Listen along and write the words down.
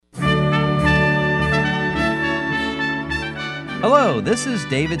Hello, this is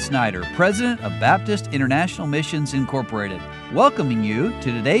David Snyder, President of Baptist International Missions Incorporated, welcoming you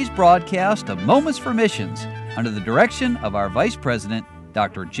to today's broadcast of Moments for Missions under the direction of our Vice President,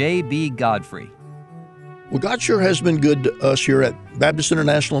 Dr. J.B. Godfrey. Well, God sure has been good to us here at Baptist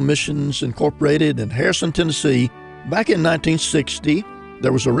International Missions Incorporated in Harrison, Tennessee. Back in 1960,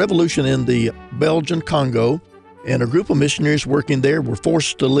 there was a revolution in the Belgian Congo, and a group of missionaries working there were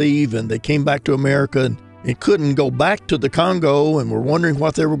forced to leave, and they came back to America and couldn't go back to the Congo and were wondering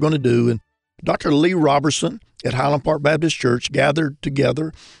what they were going to do. And Dr. Lee Robertson at Highland Park Baptist Church gathered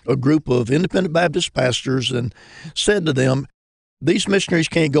together a group of independent Baptist pastors and said to them, these missionaries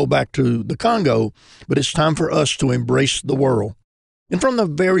can't go back to the Congo, but it's time for us to embrace the world. And from the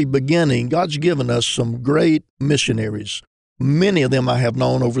very beginning, God's given us some great missionaries. Many of them I have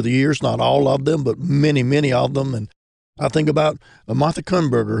known over the years, not all of them, but many of them. And I think about Martha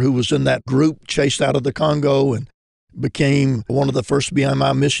Kunberger, who was in that group chased out of the Congo and became one of the first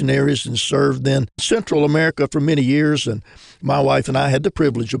BIMI missionaries and served in Central America for many years. And my wife and I had the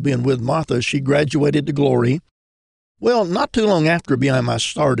privilege of being with Martha as she graduated to glory. Well, not too long after BIMI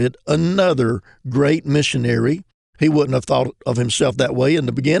started, another great missionary, he wouldn't have thought of himself that way in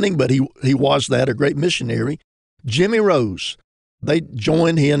the beginning, but he was that, a great missionary, Jimmy Rose.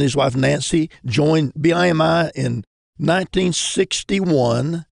 He and his wife Nancy joined BIMI in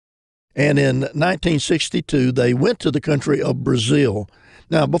 1961, and in 1962, they went to the country of Brazil.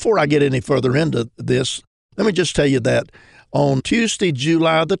 Now, before I get any further into this, let me just tell you that on Tuesday,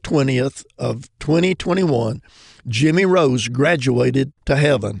 July the 20th of 2021, Jimmy Rose graduated to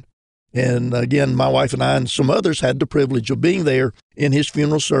heaven. And again, my wife and I and some others had the privilege of being there in his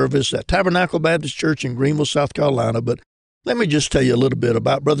funeral service at Tabernacle Baptist Church in Greenville, South Carolina. But let me just tell you a little bit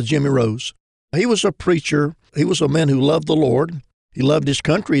about Brother Jimmy Rose. He was a preacher. He was a man who loved the Lord. He loved his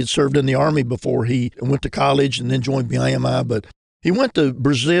country. He had served in the Army before he went to college and then joined BIMI. But he went to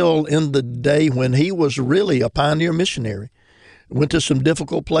Brazil in the day when he was really a pioneer missionary. Went to some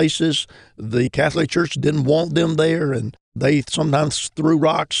difficult places. The Catholic Church didn't want them there, and they sometimes threw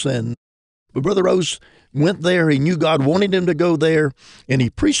rocks. But Brother Rose went there. He knew God wanted him to go there, and he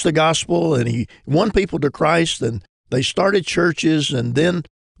preached the gospel, and he won people to Christ, and they started churches, and then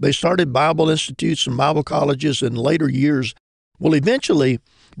they started Bible institutes and Bible colleges in later years. Well, eventually,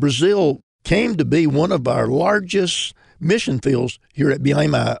 Brazil came to be one of our largest mission fields here at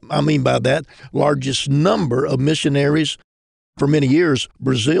BIMI. I mean by that, largest number of missionaries. For many years,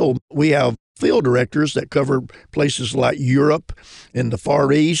 Brazil, we have field directors that cover places like Europe and the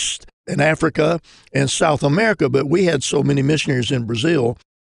Far East and Africa and South America, but we had so many missionaries in Brazil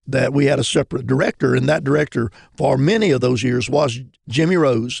that we had a separate director, and that director for many of those years was Jimmy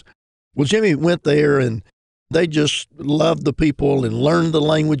Rose. Well, Jimmy went there, and they just loved the people and learned the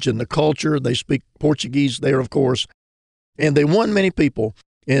language and the culture. They speak Portuguese there, of course, and they won many people.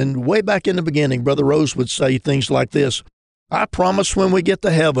 And way back in the beginning, Brother Rose would say things like this: I promise when we get to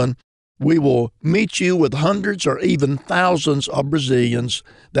heaven, we will meet you with hundreds or even thousands of Brazilians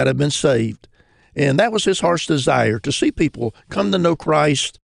that have been saved. And that was his heart's desire, to see people come to know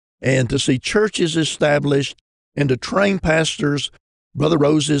Christ and to see churches established and to train pastors. Brother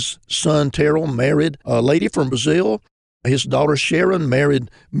Rose's son, Terrell, married a lady from Brazil. His daughter, Sharon,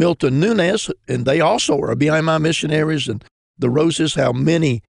 married Milton Nunes, and they also are BIMI missionaries. And the Roses have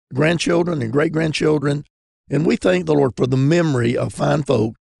many grandchildren and great-grandchildren. And we thank the Lord for the memory of fine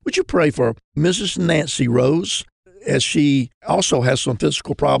folk. Would you pray for Mrs. Nancy Rose, as she also has some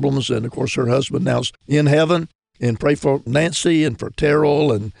physical problems, and of course her husband now's in heaven, and pray for Nancy and for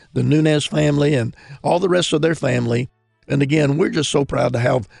Terrell and the Nunez family and all the rest of their family. And again, we're just so proud to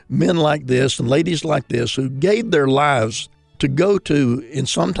have men like this and ladies like this who gave their lives to go to, in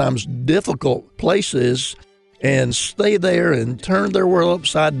sometimes difficult places, and stay there and turn their world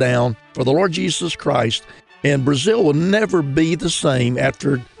upside down for the Lord Jesus Christ. And Brazil will never be the same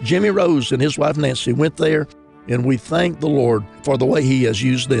after Jimmy Rose and his wife Nancy went there, and we thank the Lord for the way He has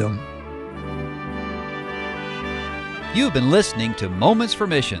used them. You've been listening to Moments for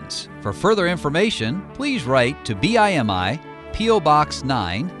Missions. For further information, please write to BIMI, P.O. Box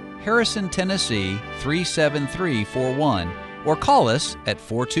 9, Harrison, Tennessee 37341, or call us at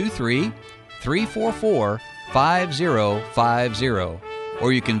 423-344-5050.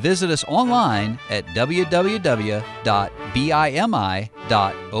 Or you can visit us online at www.bimi.org.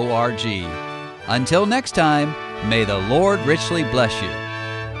 Until next time, may the Lord richly bless you.